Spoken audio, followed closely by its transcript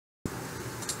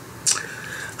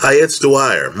Hi, it's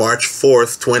Dwyer, March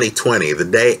 4th, 2020, the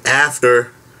day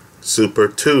after Super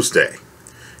Tuesday.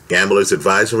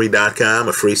 GamblersAdvisory.com,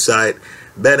 a free site.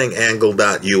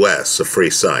 BettingAngle.us, a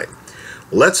free site.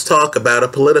 Let's talk about a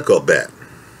political bet.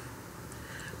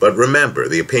 But remember,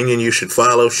 the opinion you should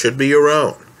follow should be your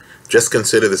own. Just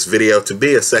consider this video to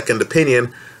be a second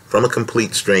opinion from a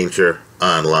complete stranger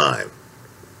online.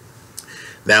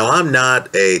 Now, I'm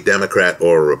not a Democrat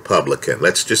or a Republican.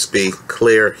 Let's just be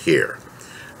clear here.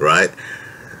 Right?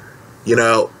 You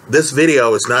know, this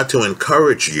video is not to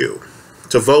encourage you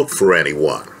to vote for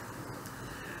anyone.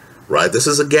 Right? This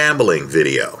is a gambling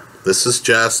video. This is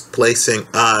just placing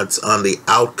odds on the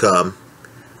outcome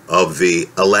of the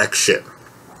election.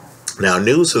 Now,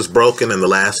 news has broken in the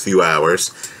last few hours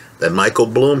that Michael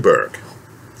Bloomberg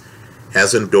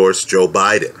has endorsed Joe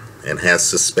Biden and has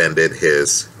suspended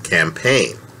his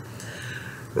campaign.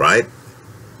 Right?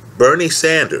 Bernie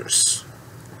Sanders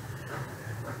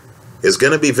is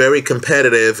going to be very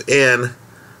competitive in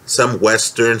some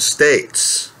western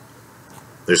states.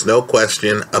 There's no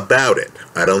question about it.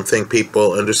 I don't think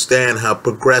people understand how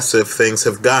progressive things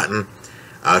have gotten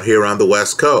out here on the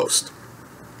West Coast.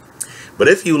 But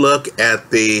if you look at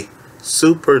the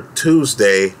Super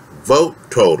Tuesday vote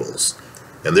totals,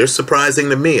 and they're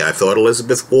surprising to me. I thought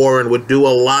Elizabeth Warren would do a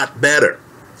lot better.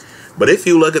 But if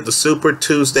you look at the Super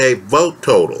Tuesday vote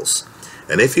totals,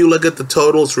 and if you look at the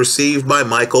totals received by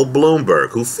Michael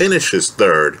Bloomberg, who finishes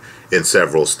third in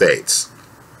several states,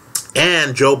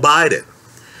 and Joe Biden,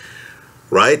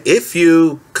 right? If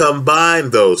you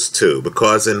combine those two,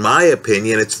 because in my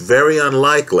opinion, it's very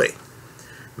unlikely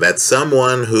that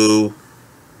someone who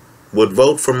would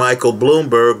vote for Michael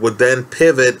Bloomberg would then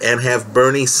pivot and have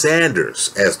Bernie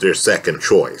Sanders as their second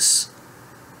choice.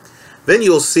 Then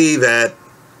you'll see that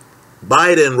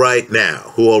Biden right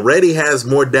now, who already has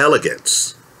more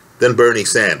delegates than Bernie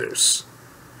Sanders,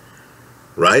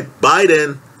 right?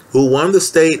 Biden, who won the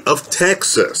state of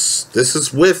Texas. This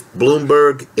is with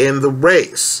Bloomberg in the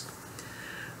race.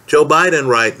 Joe Biden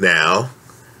right now,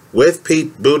 with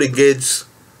Pete Buttigieg's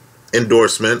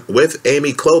endorsement, with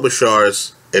Amy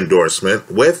Klobuchar's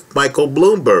endorsement, with Michael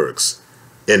Bloomberg's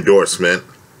endorsement,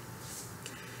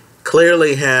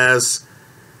 clearly has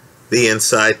the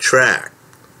inside track.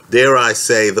 Dare I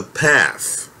say, the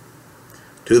path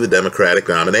to the Democratic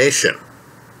nomination.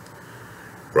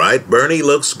 Right? Bernie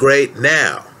looks great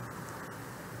now.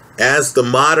 As the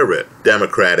moderate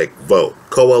Democratic vote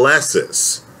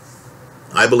coalesces,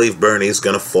 I believe Bernie's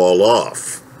going to fall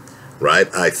off. Right?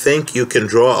 I think you can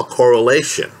draw a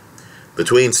correlation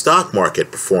between stock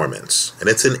market performance, and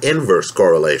it's an inverse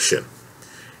correlation,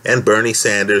 and Bernie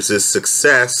Sanders'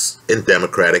 success in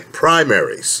Democratic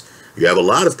primaries. You have a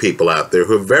lot of people out there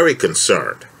who are very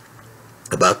concerned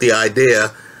about the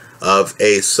idea of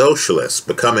a socialist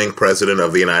becoming president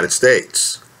of the United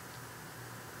States.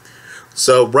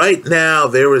 So right now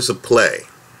there is a play.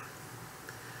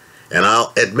 And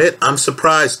I'll admit I'm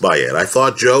surprised by it. I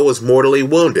thought Joe was mortally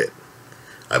wounded.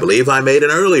 I believe I made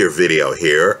an earlier video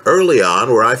here early on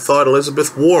where I thought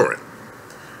Elizabeth Warren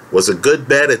was a good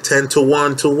bet at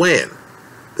 10-1 to win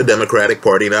the Democratic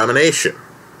Party nomination.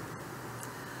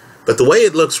 But the way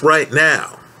it looks right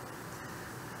now,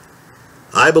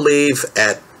 I believe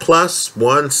at plus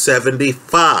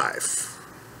 175.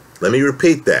 Let me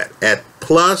repeat that. At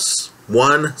plus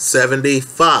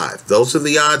 175. Those are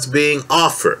the odds being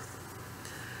offered.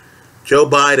 Joe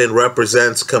Biden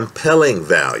represents compelling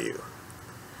value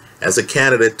as a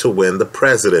candidate to win the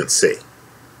presidency.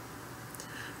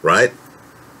 Right?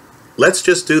 Let's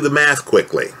just do the math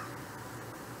quickly.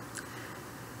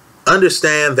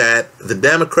 Understand that the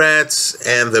Democrats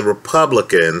and the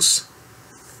Republicans,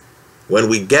 when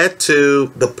we get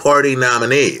to the party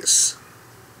nominees,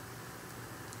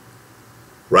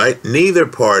 right, neither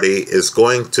party is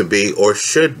going to be or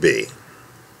should be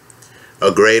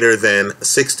a greater than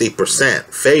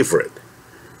 60% favorite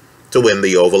to win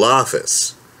the Oval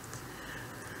Office.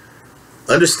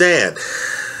 Understand,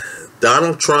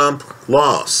 Donald Trump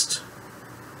lost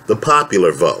the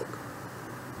popular vote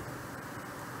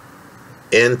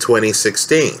in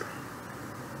 2016,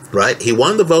 right? He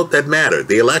won the vote that mattered,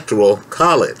 the Electoral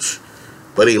College,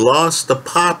 but he lost the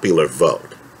popular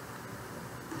vote.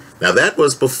 Now that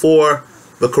was before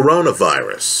the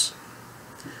coronavirus.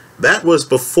 That was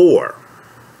before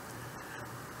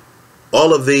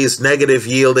all of these negative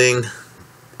yielding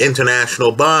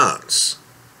international bonds.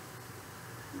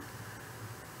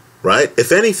 Right?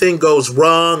 If anything goes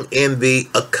wrong in the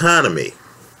economy,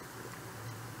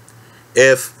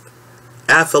 if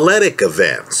athletic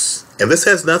events, and this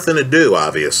has nothing to do,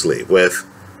 obviously, with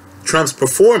Trump's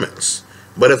performance,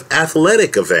 but if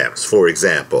athletic events, for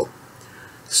example,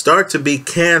 start to be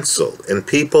canceled and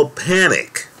people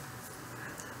panic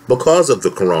because of the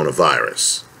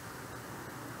coronavirus,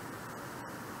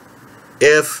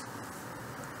 if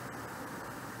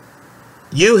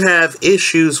you have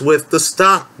issues with the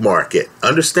stock market,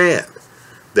 understand,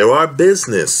 there are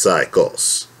business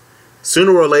cycles.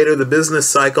 Sooner or later, the business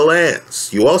cycle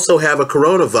ends. You also have a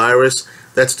coronavirus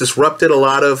that's disrupted a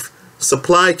lot of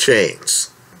supply chains.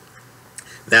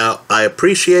 Now, I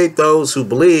appreciate those who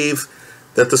believe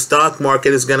that the stock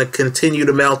market is going to continue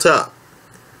to melt up,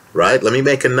 right? Let me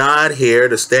make a nod here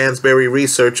to Stansberry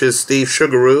Research's Steve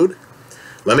Sugarud.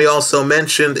 Let me also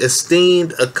mention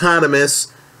esteemed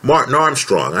economist Martin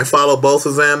Armstrong. I follow both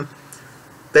of them.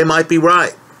 They might be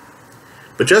right.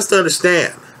 But just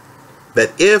understand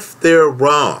that if they're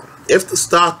wrong, if the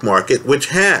stock market, which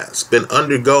has been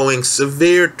undergoing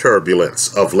severe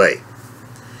turbulence of late,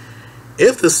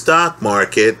 if the stock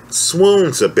market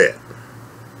swoons a bit,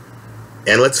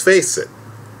 and let's face it,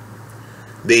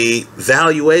 the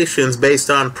valuations based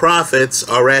on profits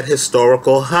are at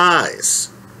historical highs.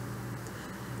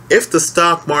 If the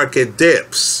stock market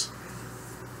dips,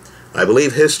 I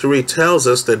believe history tells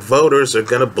us that voters are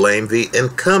going to blame the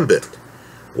incumbent,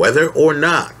 whether or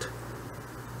not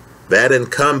that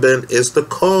incumbent is the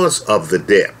cause of the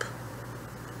dip.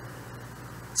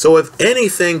 So if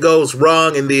anything goes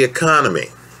wrong in the economy,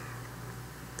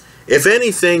 if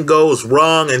anything goes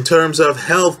wrong in terms of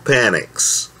health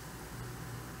panics,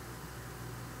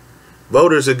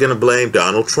 voters are going to blame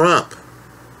Donald Trump.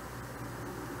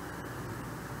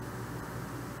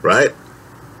 Right?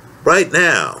 Right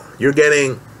now, you're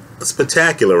getting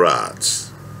spectacular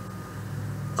odds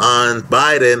on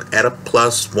Biden at a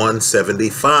plus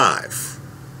 175.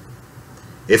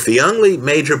 If the only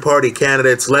major party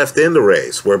candidates left in the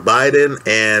race were Biden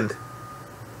and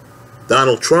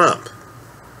Donald Trump,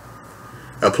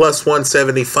 a plus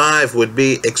 175 would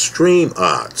be extreme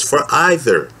odds for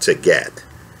either to get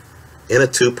in a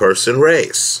two-person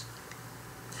race.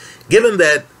 Given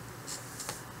that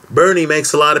Bernie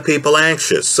makes a lot of people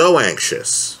anxious, so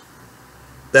anxious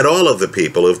that all of the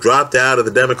people who've dropped out of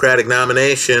the Democratic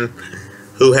nomination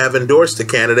who have endorsed the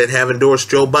candidate have endorsed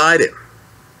Joe Biden.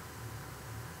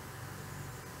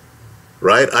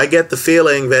 Right? I get the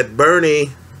feeling that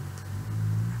Bernie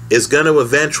is going to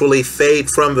eventually fade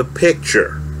from the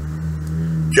picture.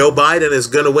 Joe Biden is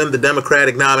going to win the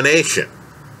Democratic nomination.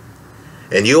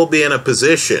 And you'll be in a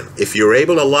position, if you're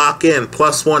able to lock in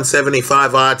plus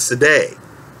 175 odds today,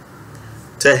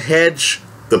 to hedge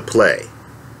the play.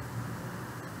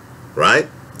 Right?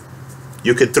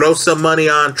 You could throw some money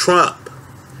on Trump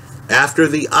after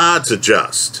the odds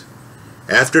adjust.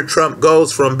 After Trump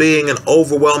goes from being an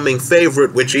overwhelming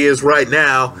favorite, which he is right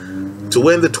now, to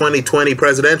win the 2020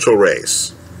 presidential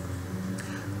race,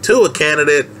 to a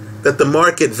candidate that the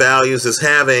market values as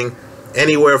having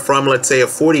anywhere from, let's say, a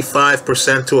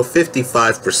 45% to a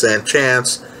 55%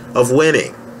 chance of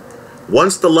winning.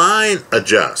 Once the line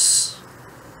adjusts,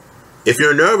 if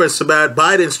you're nervous about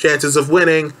Biden's chances of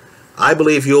winning, I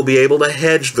believe you'll be able to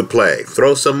hedge the play,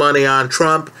 throw some money on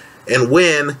Trump, and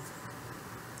win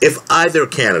if either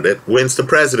candidate wins the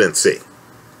presidency.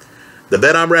 The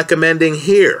bet I'm recommending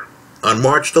here on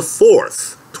March the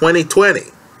 4th,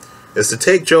 2020, is to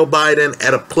take Joe Biden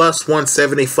at a plus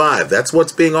 175. That's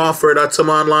what's being offered at some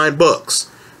online books.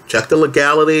 Check the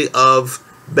legality of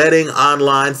betting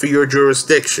online for your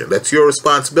jurisdiction. That's your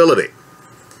responsibility.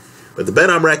 But the bet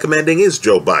I'm recommending is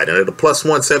Joe Biden at a plus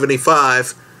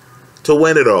 175 to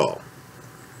win it all.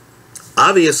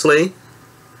 Obviously,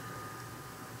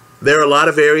 there are a lot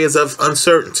of areas of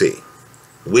uncertainty.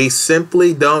 We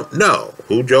simply don't know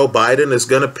who Joe Biden is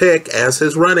going to pick as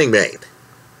his running mate.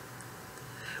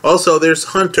 Also, there's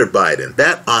Hunter Biden,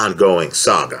 that ongoing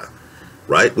saga,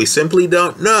 right? We simply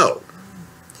don't know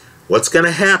what's going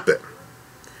to happen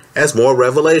as more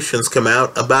revelations come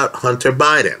out about Hunter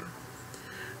Biden.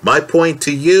 My point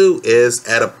to you is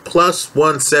at a plus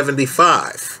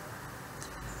 175,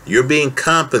 you're being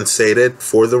compensated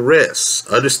for the risks.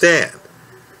 Understand,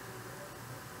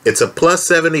 it's a plus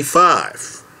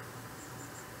 75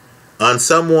 on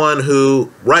someone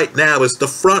who right now is the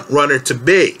front runner to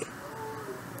be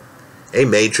a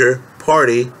major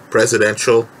party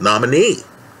presidential nominee.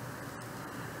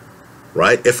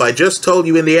 Right? If I just told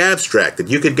you in the abstract that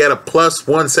you could get a plus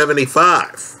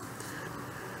 175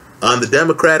 on the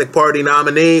Democratic Party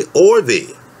nominee or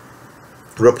the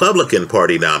Republican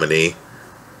Party nominee,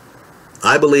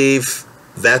 I believe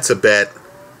that's a bet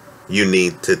you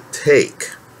need to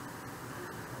take.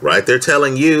 Right? They're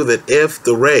telling you that if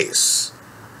the race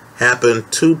happened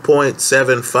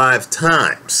 2.75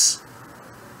 times,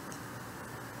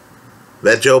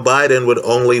 that Joe Biden would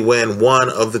only win one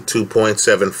of the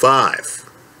 2.75,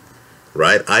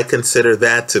 right? I consider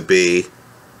that to be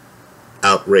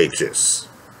outrageous.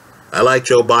 I like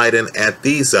Joe Biden at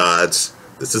these odds.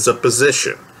 This is a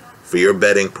position for your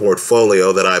betting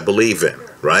portfolio that I believe in,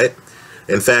 right?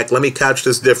 In fact, let me couch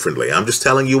this differently. I'm just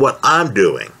telling you what I'm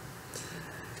doing.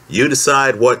 You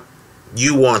decide what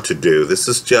you want to do. This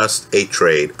is just a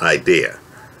trade idea.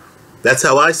 That's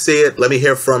how I see it. Let me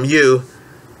hear from you.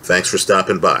 Thanks for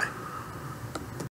stopping by.